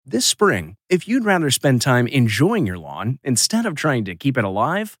This spring, if you'd rather spend time enjoying your lawn instead of trying to keep it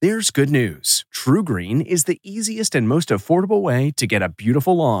alive, there's good news. TruGreen is the easiest and most affordable way to get a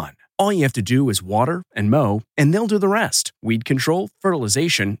beautiful lawn. All you have to do is water and mow, and they'll do the rest. Weed control,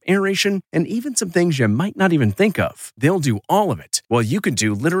 fertilization, aeration, and even some things you might not even think of. They'll do all of it, while you can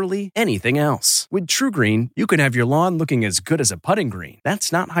do literally anything else. With TruGreen, you can have your lawn looking as good as a putting green.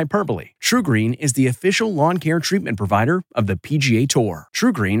 That's not hyperbole. TruGreen is the official lawn care treatment provider of the PGA Tour.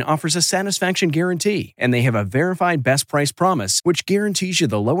 TruGreen offers a satisfaction guarantee, and they have a verified best price promise, which guarantees you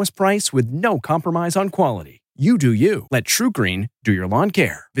the lowest price with no compromise on quality. You do you. Let TruGreen do your lawn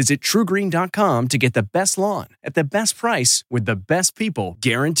care. Visit TruGreen.com to get the best lawn at the best price with the best people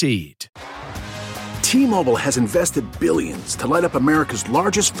guaranteed. T-Mobile has invested billions to light up America's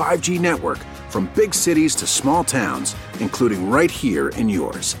largest 5G network, from big cities to small towns, including right here in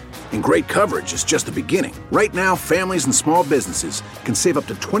yours. And great coverage is just the beginning. Right now, families and small businesses can save up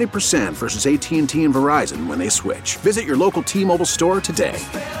to 20% versus AT&T and Verizon when they switch. Visit your local T-Mobile store today.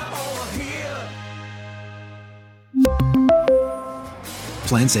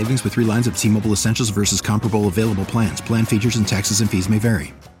 Plan savings with 3 lines of T-Mobile Essentials versus comparable available plans. Plan features and taxes and fees may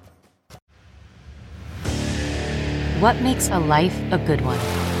vary. What makes a life a good one?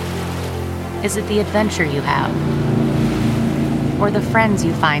 Is it the adventure you have? Or the friends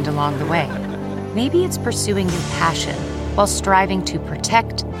you find along the way? Maybe it's pursuing your passion while striving to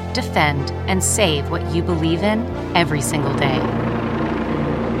protect, defend, and save what you believe in every single day.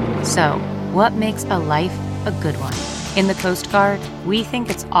 So, what makes a life a good one? In the Coast Guard, we think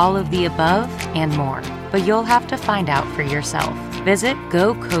it's all of the above and more, but you'll have to find out for yourself. Visit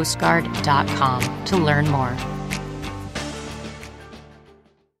GoCoastGuard.com to learn more.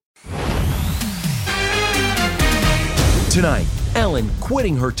 Tonight, Ellen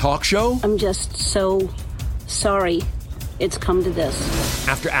quitting her talk show. I'm just so sorry it's come to this.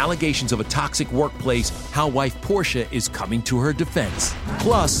 After allegations of a toxic workplace, how wife Portia is coming to her defense.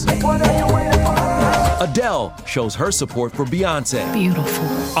 Plus, Adele shows her support for Beyonce.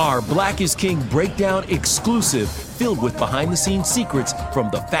 Beautiful. Our Black is King breakdown exclusive, filled with behind-the-scenes secrets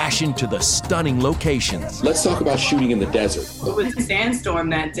from the fashion to the stunning locations. Let's talk about shooting in the desert. It was a sandstorm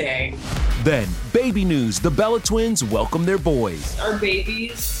that day. Then, baby news, the Bella twins welcome their boys. Our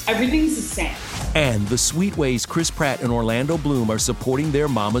babies, everything's the same. And the sweet ways Chris Pratt and Orlando Bloom are supporting their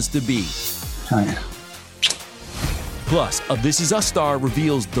mamas-to-be. Hi. Plus, a This Is Us star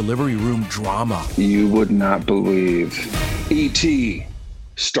reveals delivery room drama. You would not believe. E.T.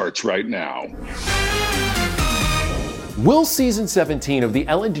 starts right now. Will season 17 of The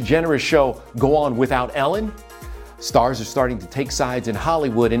Ellen DeGeneres Show go on without Ellen? Stars are starting to take sides in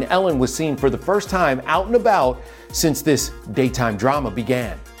Hollywood, and Ellen was seen for the first time out and about since this daytime drama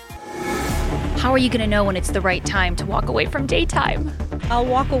began. How are you going to know when it's the right time to walk away from daytime? I'll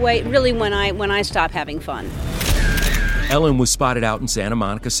walk away really when I stop having fun. Ellen was spotted out in Santa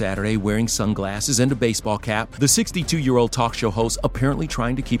Monica Saturday wearing sunglasses and a baseball cap. The 62-year-old talk show host apparently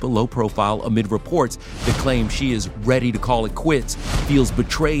trying to keep a low profile amid reports that claim she is ready to call it quits, feels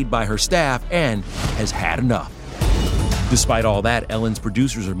betrayed by her staff, and has had enough. Despite all that, Ellen's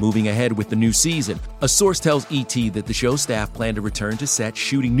producers are moving ahead with the new season. A source tells ET that the show staff plan to return to set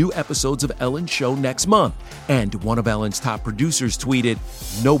shooting new episodes of Ellen's show next month. And one of Ellen's top producers tweeted,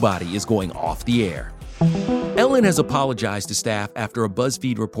 "Nobody is going off the air." Ellen has apologized to staff after a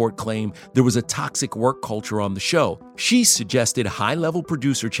BuzzFeed report claimed there was a toxic work culture on the show. She suggested high-level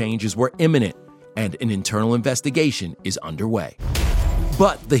producer changes were imminent, and an internal investigation is underway.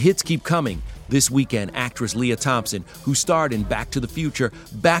 But the hits keep coming. This weekend, actress Leah Thompson, who starred in Back to the Future,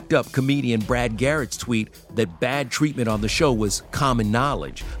 backed up comedian Brad Garrett's tweet that bad treatment on the show was common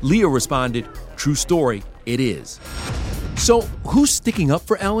knowledge. Leah responded, "True story, it is." So, who's sticking up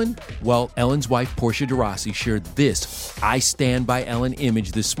for Ellen? Well, Ellen's wife, Portia de Rossi, shared this "I Stand By Ellen"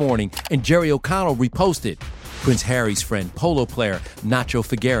 image this morning, and Jerry O'Connell reposted. Prince Harry's friend, polo player Nacho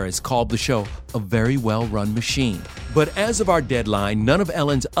Figueres, called the show a very well-run machine. But as of our deadline, none of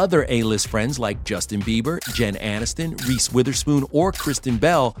Ellen's other A-list friends like Justin Bieber, Jen Aniston, Reese Witherspoon, or Kristen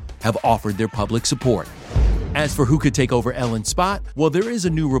Bell have offered their public support. As for who could take over Ellen's spot, well, there is a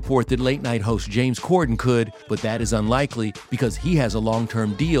new report that late-night host James Corden could, but that is unlikely because he has a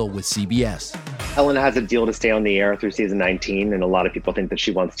long-term deal with CBS. Ellen has a deal to stay on the air through season 19, and a lot of people think that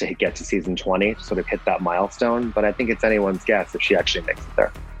she wants to get to season 20, sort of hit that milestone, but I think it's anyone's guess if she actually makes it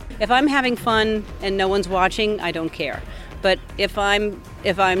there. If I'm having fun and no one's watching, I don't care. But if I'm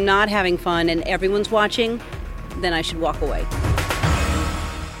not having fun and everyone's watching, then I should walk away.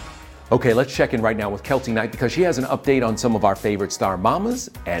 Okay, let's check in right now with Keltie Knight because she has an update on some of our favorite star mamas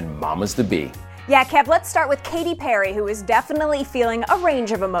and mamas-to-be. Yeah, Kev, let's start with Katy Perry, who is definitely feeling a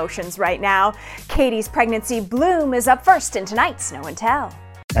range of emotions right now. Katy's pregnancy bloom is up first in tonight's Snow and Tell.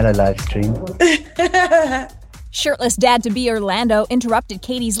 At a live stream. Shirtless dad-to-be Orlando interrupted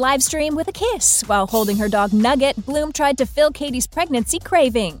Katy's live stream with a kiss. While holding her dog Nugget, Bloom tried to fill Katy's pregnancy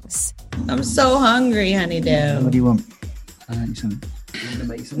cravings. I'm so hungry, honeydew. What do you want?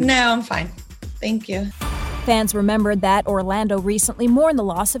 No, I'm fine. Thank you. Fans remembered that Orlando recently mourned the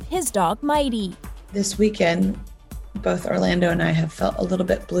loss of his dog, Mighty. This weekend, both Orlando and I have felt a little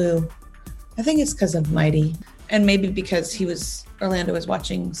bit blue. I think it's because of Mighty. And maybe because Orlando was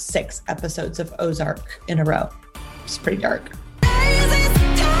watching 6 episodes of Ozark in a row. It's pretty dark.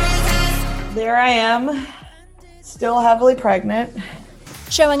 There I am, still heavily pregnant.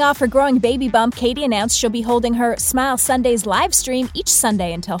 Showing off her growing baby bump, Katy announced she'll be holding her Smile Sundays live stream each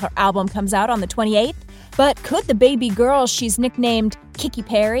Sunday until her album comes out on the 28th. But could the baby girl she's nicknamed Kiki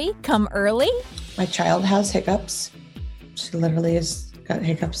Perry come early? My child has hiccups. She literally has got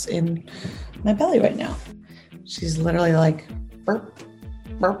hiccups in my belly right now. She's literally like, burp,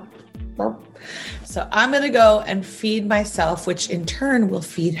 burp, burp. So I'm going to go and feed myself, which in turn will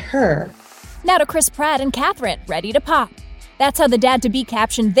feed her. Now to Chris Pratt and Catherine, ready to pop. That's how the dad-to-be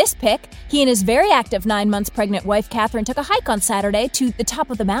captioned this pic. He and his very active 9 months pregnant wife, Catherine, took a hike on Saturday to the top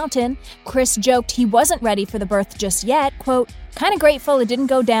of the mountain. Chris joked he wasn't ready for the birth just yet. Quote, "Kinda grateful it didn't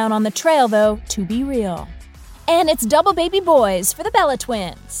go down on the trail, though, to be real." And it's double baby boys for the Bella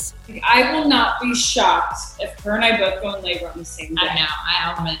twins. I will not be shocked if her and I both go in labor on the same day.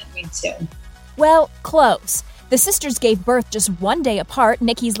 I know. Me too. Well, close. The sisters gave birth just 1 day apart.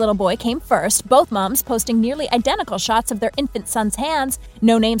 Nikki's little boy came first, both moms posting nearly identical shots of their infant son's hands.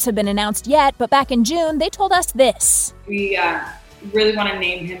 No names have been announced yet, but back in June, they told us this. We really want to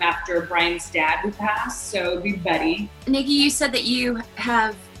name him after Brian's dad who passed, so it would be Betty. Nikki, you said that you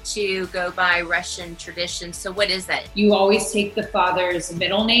have to go by Russian tradition, so what is that? You always take the father's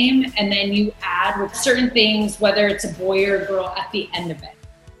middle name, and then you add with certain things, whether it's a boy or a girl, at the end of it.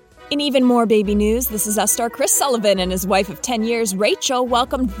 In even more baby news, This Is Us star Chris Sullivan and his wife of 10 years, Rachel,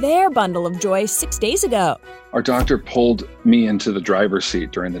 welcomed their bundle of joy 6 days ago. Our doctor pulled me into the driver's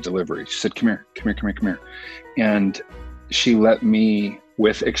seat during the delivery. She said, come here. And she let me,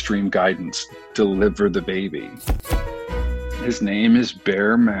 with extreme guidance, deliver the baby. His name is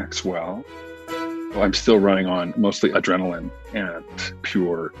Bear Maxwell. I'm still running on mostly adrenaline and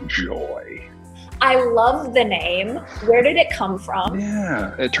pure joy. I love the name. Where did it come from?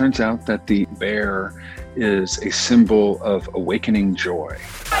 Yeah, it turns out that the bear is a symbol of awakening joy.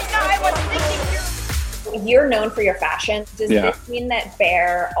 You're known for your fashion. Does this mean that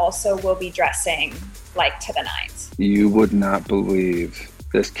Bear also will be dressing like to the nines? You would not believe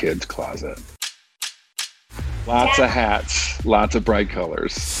this kid's closet. Lots of hats, lots of bright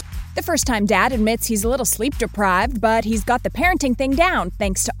colors. The first-time dad admits he's a little sleep-deprived, but he's got the parenting thing down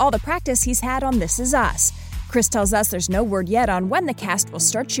thanks to all the practice he's had on This Is Us. Chris tells us there's no word yet on when the cast will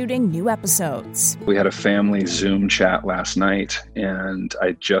start shooting new episodes. We had a family Zoom chat last night, and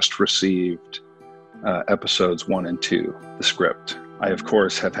I just received episodes 1 and 2, the script. I, of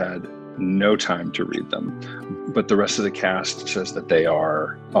course, have had no time to read them, but the rest of the cast says that they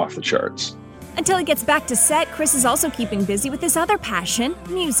are off the charts. Until he gets back to set, Chris is also keeping busy with his other passion,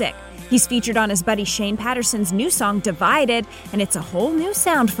 music. He's featured on his buddy Shane Patterson's new song, Divided, and it's a whole new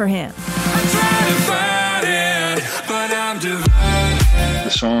sound for him. The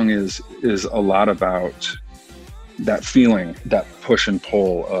song is a lot about that feeling, that push and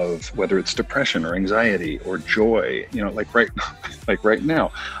pull of whether it's depression or anxiety or joy. You know, like right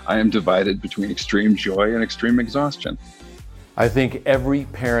now, I am divided between extreme joy and extreme exhaustion. I think every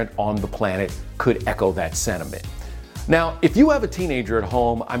parent on the planet could echo that sentiment. Now, if you have a teenager at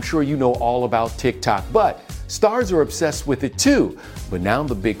home, I'm sure you know all about TikTok, but stars are obsessed with it too. But now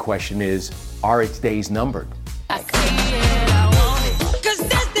the big question is, are its days numbered?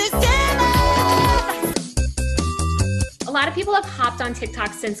 A lot of people have hopped on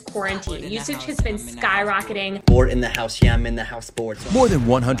TikTok since quarantine. Usage has been skyrocketing. Bored in the house, yeah, I'm in the house bored. More than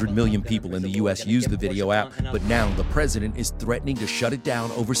 100 million people in the U.S. use the video app, but now the president is threatening to shut it down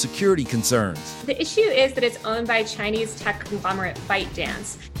over security concerns. The issue is that it's owned by Chinese tech conglomerate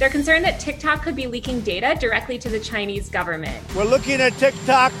ByteDance. They're concerned that TikTok could be leaking data directly to the Chinese government. We're looking at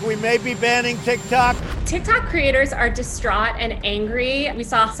TikTok. We may be banning TikTok. TikTok creators are distraught and angry. We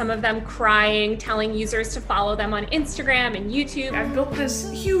saw some of them crying, telling users to follow them on Instagram and YouTube. I've built this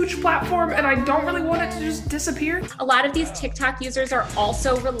huge platform and I don't really want it to just disappear. A lot of these TikTok users are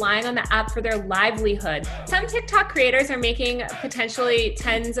also relying on the app for their livelihood. Some TikTok creators are making potentially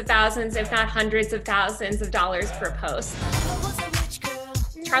tens of thousands, if not hundreds of thousands of dollars per post.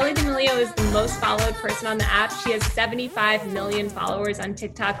 Charli D'Amelio is the most followed person on the app. She has 75 million followers on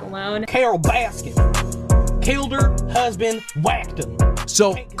TikTok alone. Carol Baskin killed her husband, whacked him.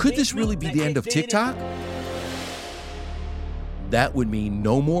 So, could this really be the end of TikTok? That would mean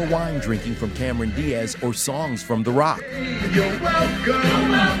no more wine drinking from Cameron Diaz or songs from The Rock. You're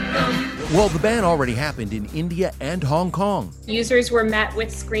welcome. Well, the ban already happened in India and Hong Kong. Users were met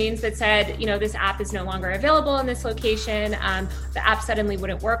with screens that said, this app is no longer available in this location. The app suddenly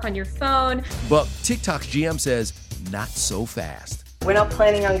wouldn't work on your phone. But TikTok's GM says, not so fast. We're not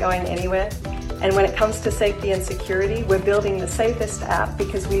planning on going anywhere. And when it comes to safety and security, we're building the safest app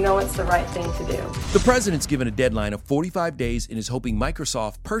because we know it's the right thing to do. The president's given a deadline of 45 days and is hoping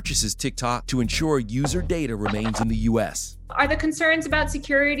Microsoft purchases TikTok to ensure user data remains in the U.S. Are the concerns about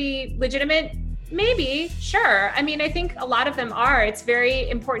security legitimate? Maybe, sure. I mean, I think a lot of them are. It's very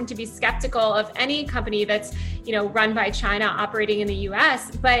important to be skeptical of any company that's, run by China operating in the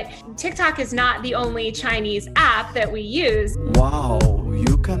US, but TikTok is not the only Chinese app that we use. Wow,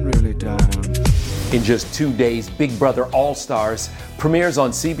 you can really dance. In just 2 days, Big Brother All-Stars premieres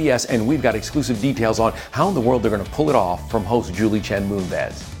on CBS, and we've got exclusive details on how in the world they're going to pull it off from host Julie Chen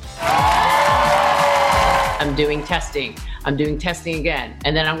Moonves. I'm doing testing. I'm doing testing again,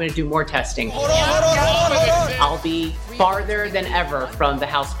 and then I'm going to do more testing. Hold on. I'll be farther than ever from the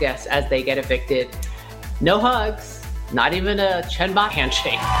house guests as they get evicted. No hugs, not even a Chenbot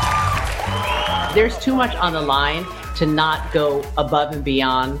handshake. There's too much on the line to not go above and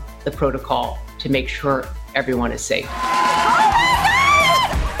beyond the protocol to make sure everyone is safe.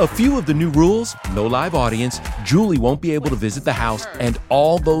 A few of the new rules: no live audience, Julie won't be able to visit the house, and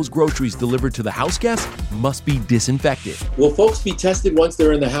all those groceries delivered to the house guests must be disinfected. Will folks be tested once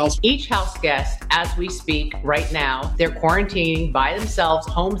they're in the house? Each house guest, as we speak right now, they're quarantining by themselves,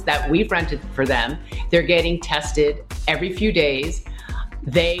 homes that we've rented for them. They're getting tested every few days.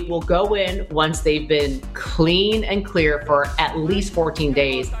 They will go in once they've been clean and clear for at least 14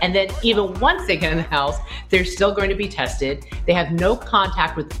 days. And then even once they get in the house, they're still going to be tested. They have no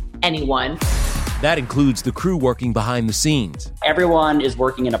contact with anyone. That includes the crew working behind the scenes. Everyone is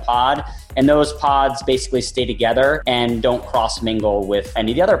working in a pod, and those pods basically stay together and don't cross-mingle with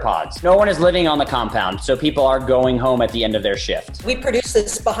any of the other pods. No one is living on the compound, so people are going home at the end of their shift. We produce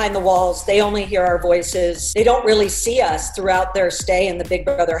this behind the walls. They only hear our voices. They don't really see us throughout their stay in the Big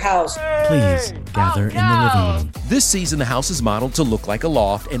Brother house. Please gather in the living room. This season, the house is modeled to look like a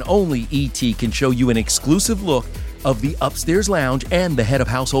loft, and only ET can show you an exclusive look of the upstairs lounge and the head of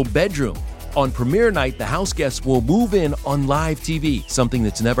household bedroom. On premiere night, the house guests will move in on live TV, something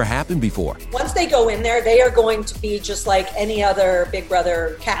that's never happened before. Once they go in there, they are going to be just like any other Big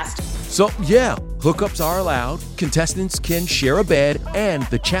Brother cast. So, yeah, hookups are allowed, contestants can share a bed, and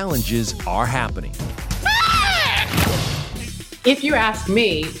the challenges are happening. If you ask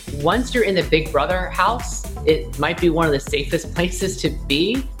me, once you're in the Big Brother house, it might be one of the safest places to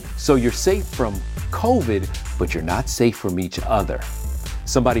be. So you're safe from COVID, but you're not safe from each other.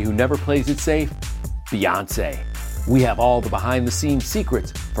 Somebody who never plays it safe? Beyonce. We have all the behind-the-scenes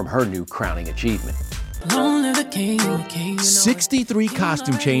secrets from her new crowning achievement. 63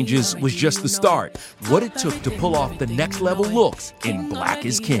 costume changes was just the start. What it took to pull off the next level looks in Black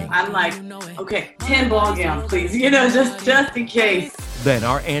is King. I'm like, okay, 10 ball gowns, please, just in case. Then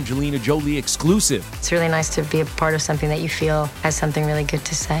our Angelina Jolie exclusive. It's really nice to be a part of something that you feel has something really good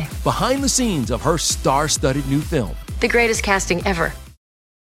to say. Behind the scenes of her star-studded new film. The greatest casting ever.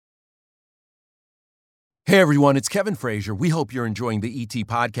 Hey everyone, it's Kevin Frazier. We hope you're enjoying the ET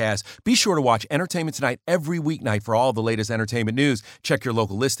podcast. Be sure to watch Entertainment Tonight every weeknight for all the latest entertainment news. Check your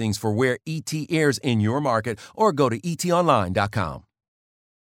local listings for where ET airs in your market or go to etonline.com.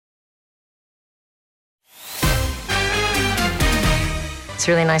 It's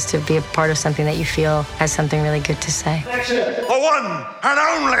really nice to be a part of something that you feel has something really good to say. The one and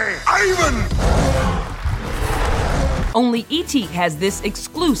only Ivan! Only E.T. has this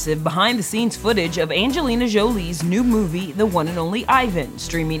exclusive behind-the-scenes footage of Angelina Jolie's new movie, The One and Only Ivan,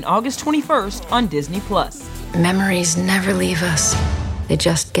 streaming August 21st on Disney+. Memories never leave us. They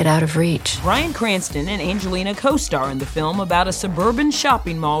just get out of reach. Bryan Cranston and Angelina co-star in the film about a suburban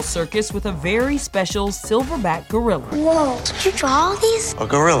shopping mall circus with a very special silverback gorilla. Whoa, did you draw all these? A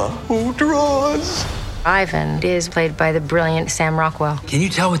gorilla? Who draws? Ivan is played by the brilliant Sam Rockwell. Can you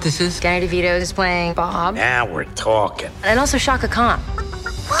tell what this is? Danny DeVito is playing Bob. Now we're talking. And also Shaka Khan.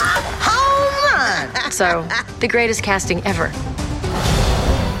 Home run! So, the greatest casting ever.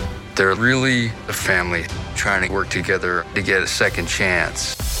 They're really a family trying to work together to get a second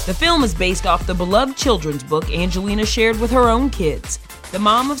chance. The film is based off the beloved children's book Angelina shared with her own kids. The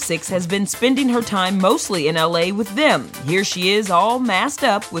mom of 6 has been spending her time mostly in LA with them. Here she is all masked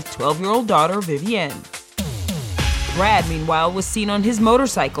up with 12-year-old daughter Vivienne. Brad, meanwhile, was seen on his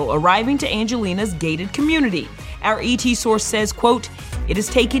motorcycle arriving to Angelina's gated community. Our ET source says, quote, "It has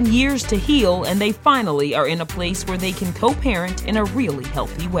taken years to heal, and they finally are in a place where they can co-parent in a really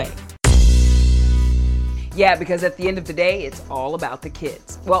healthy way." Yeah, because at the end of the day, it's all about the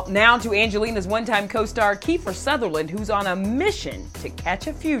kids. Well, now to Angelina's one-time co-star Kiefer Sutherland, who's on a mission to catch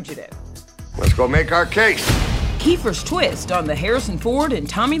a fugitive. Let's go make our case. Kiefer's twist on the Harrison Ford and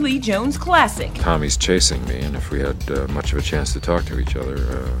Tommy Lee Jones classic. Tommy's chasing me, and if we had much of a chance to talk to each other,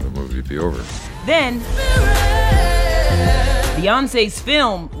 the movie would be over. Then, Beyonce's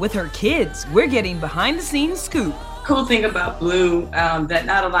film with her kids. We're getting behind-the-scenes scoop. Cool thing about Blue that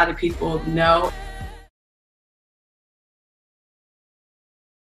not a lot of people know.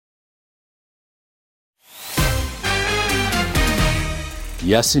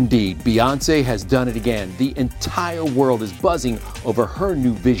 Yes, indeed. Beyonce has done it again. The entire world is buzzing over her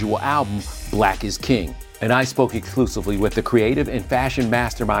new visual album, Black is King. And I spoke exclusively with the creative and fashion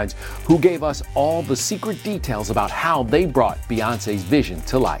masterminds who gave us all the secret details about how they brought Beyonce's vision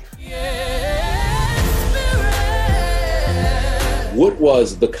to life. What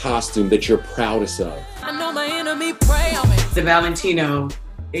was the costume that you're proudest of? I know my enemy pray on me. The Valentino.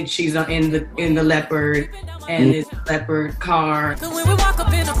 She's in the leopard and it's a leopard car. So when we walk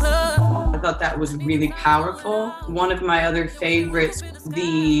up in the club, I thought that was really powerful. One of my other favorites,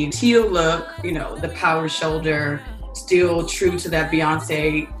 the teal look, the power shoulder, still true to that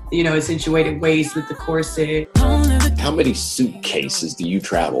Beyonce, accentuated waist with the corset. How many suitcases do you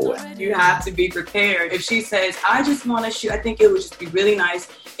travel with? You have to be prepared. If she says, I just want to shoot, I think it would just be really nice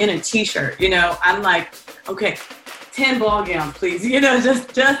in a t-shirt. I'm like, okay, 10 ball gown, please,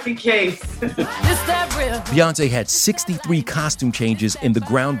 just in case. Beyonce had 63 costume changes in the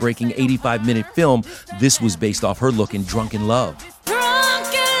groundbreaking 85-minute film. This was based off her look in Drunken Love.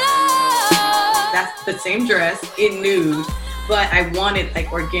 That's the same dress in nude, but I wanted like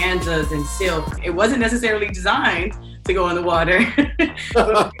organzas and silk. It wasn't necessarily designed to go in the water,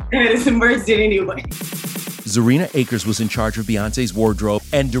 but it immersed it anyway. Zarina Akers was in charge of Beyonce's wardrobe,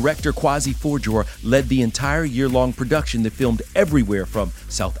 and director Kwasi Forjor led the entire year-long production that filmed everywhere from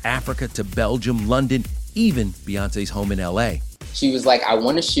South Africa to Belgium, London, even Beyonce's home in LA. She was like, I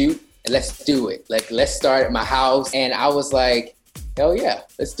want to shoot, and let's do it. Let's start at my house. And I was like, hell yeah,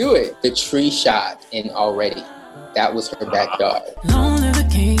 let's do it. The tree shot in Already, that was her backyard.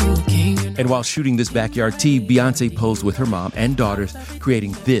 And while shooting this backyard tee, Beyonce posed with her mom and daughters,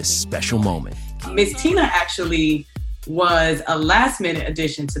 creating this special moment. Miss Tina actually was a last-minute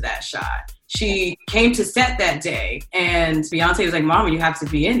addition to that shot. She came to set that day, and Beyonce was like, Mama, you have to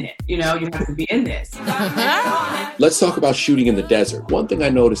be in it. You have to be in this. Let's talk about shooting in the desert. One thing I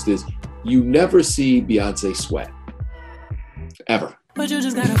noticed is you never see Beyonce sweat. Ever. But you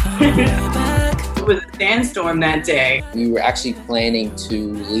just gotta find your way back. It was a sandstorm that day. We were actually planning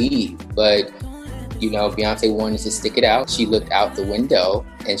to leave, but Beyonce wanted to stick it out. She looked out the window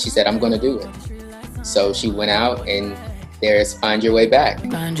and she said, I'm going to do it. So she went out, and there's Find Your Way Back.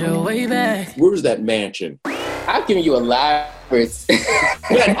 Find your way back. Where's that mansion? I've given you a elaborate.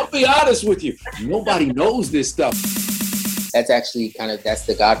 Man, I'll be honest with you. Nobody knows this stuff. That's actually that's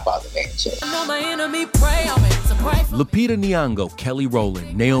the Godfather mansion. I know my enemy pray on me. Lupita Nyong'o, Kelly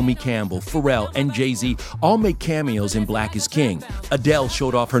Rowland, Naomi Campbell, Pharrell, and Jay-Z all make cameos in Black is King. Adele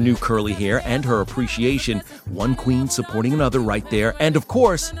showed off her new curly hair and her appreciation, one queen supporting another right there. And of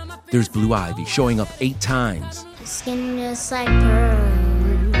course, there's Blue Ivy showing up 8 times. Skin just like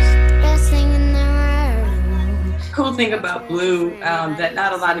pearls, dancing in the room. Cool thing about Blue that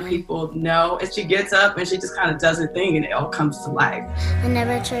not a lot of people know is she gets up and she just kind of does her thing and it all comes to life. I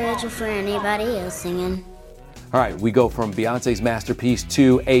never traded you for anybody else singing. All right, we go from Beyonce's masterpiece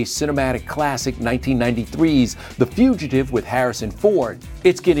to a cinematic classic, 1993's The Fugitive with Harrison Ford.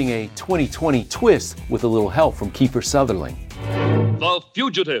 It's getting a 2020 twist with a little help from Kiefer Sutherland. The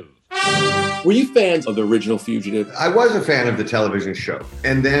Fugitive. Were you fans of the original Fugitive? I was a fan of the television show.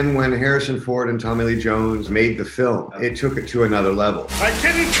 And then when Harrison Ford and Tommy Lee Jones made the film, it took it to another level. I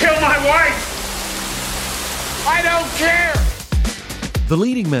didn't kill my wife! I don't care! The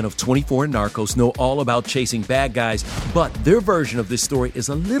leading men of 24 and Narcos know all about chasing bad guys, but their version of this story is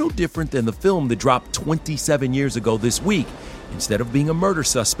a little different than the film that dropped 27 years ago this week. Instead of being a murder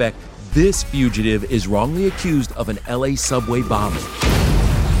suspect, this fugitive is wrongly accused of an LA subway bombing.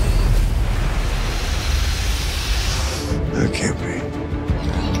 That can't be.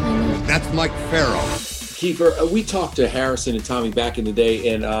 That's Mike Farrow. Kiefer, we talked to Harrison and Tommy back in the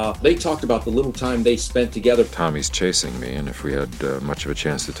day, and they talked about the little time they spent together. Tommy's chasing me, and if we had much of a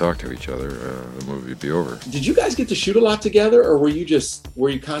chance to talk to each other, the movie would be over. Did you guys get to shoot a lot together, or were you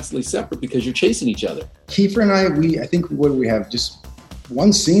constantly separate because you're chasing each other? Kiefer and I think what we have, just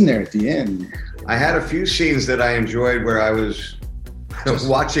one scene there at the end. I had a few scenes that I enjoyed where I was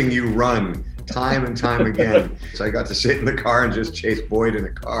watching you run time and time again. So I got to sit in the car and just chase Boyd in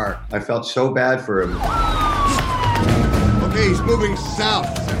a car. I felt so bad for him. Okay, he's moving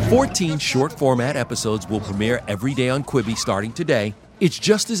south. 14 short format episodes will premiere every day on Quibi starting today. It's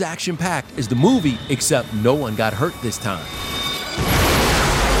just as action-packed as the movie, except no one got hurt this time.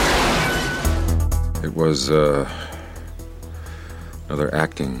 It was another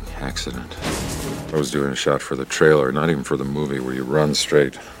acting accident. I was doing a shot for the trailer, not even for the movie, where you run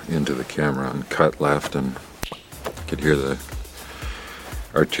straight into the camera and cut left, and you could hear the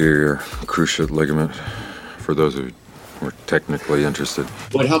anterior cruciate ligament, for those who were technically interested.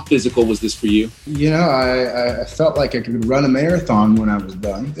 But how physical was this for you? You know, I felt like I could run a marathon when I was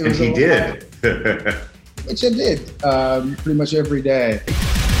done. And he did. Which I did, pretty much every day.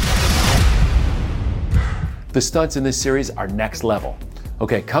 The stunts in this series are next level.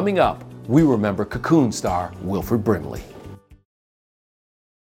 Okay, coming up, we remember Cocoon star Wilford Brimley.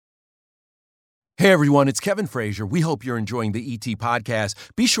 Hey everyone, it's Kevin Frazier. We hope you're enjoying the ET podcast.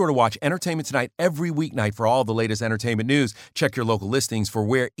 Be sure to watch Entertainment Tonight every weeknight for all the latest entertainment news. Check your local listings for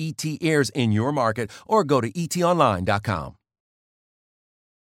where ET airs in your market, or go to etonline.com.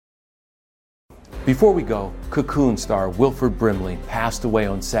 Before we go, Cocoon star Wilford Brimley passed away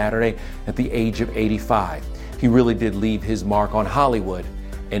on Saturday at the age of 85. He really did leave his mark on Hollywood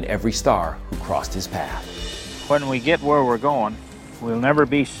and every star who crossed his path. When we get where we're going, we'll never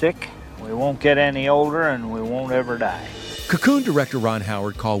be sick, we won't get any older, and we won't ever die. Cocoon director Ron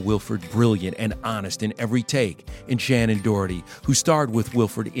Howard called Wilford brilliant and honest in every take. And Shannon Doherty, who starred with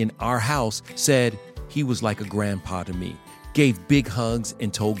Wilford in Our House, said he was like a grandpa to me, gave big hugs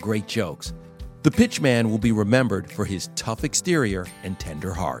and told great jokes. The Pitchman will be remembered for his tough exterior and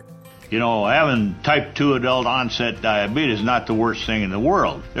tender heart. You know, having type 2 adult onset diabetes is not the worst thing in the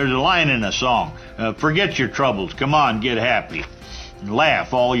world. There's a line in a song, forget your troubles, come on, get happy, and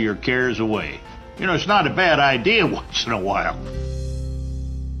laugh all your cares away. You know, it's not a bad idea once in a while.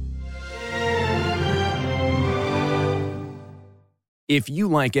 If you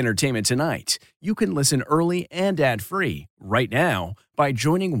like Entertainment Tonight, you can listen early and ad-free right now by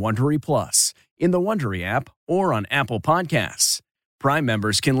joining Wondery Plus in the Wondery app or on Apple Podcasts. Prime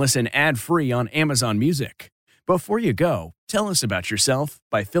members can listen ad-free on Amazon Music. Before you go, tell us about yourself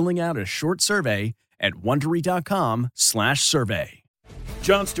by filling out a short survey at Wondery.com/survey.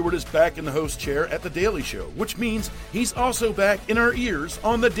 Jon Stewart is back in the host chair at The Daily Show, which means he's also back in our ears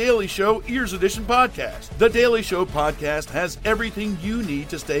on The Daily Show Ears Edition podcast. The Daily Show podcast has everything you need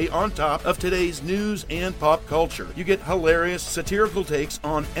to stay on top of today's news and pop culture. You get hilarious, satirical takes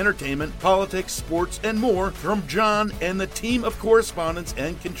on entertainment, politics, sports, and more from Jon and the team of correspondents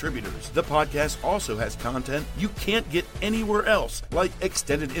and contributors. The podcast also has content you can't get anywhere else, like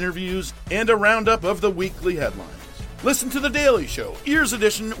extended interviews and a roundup of the weekly headlines. Listen to The Daily Show, Ears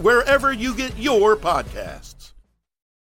Edition, wherever you get your podcasts.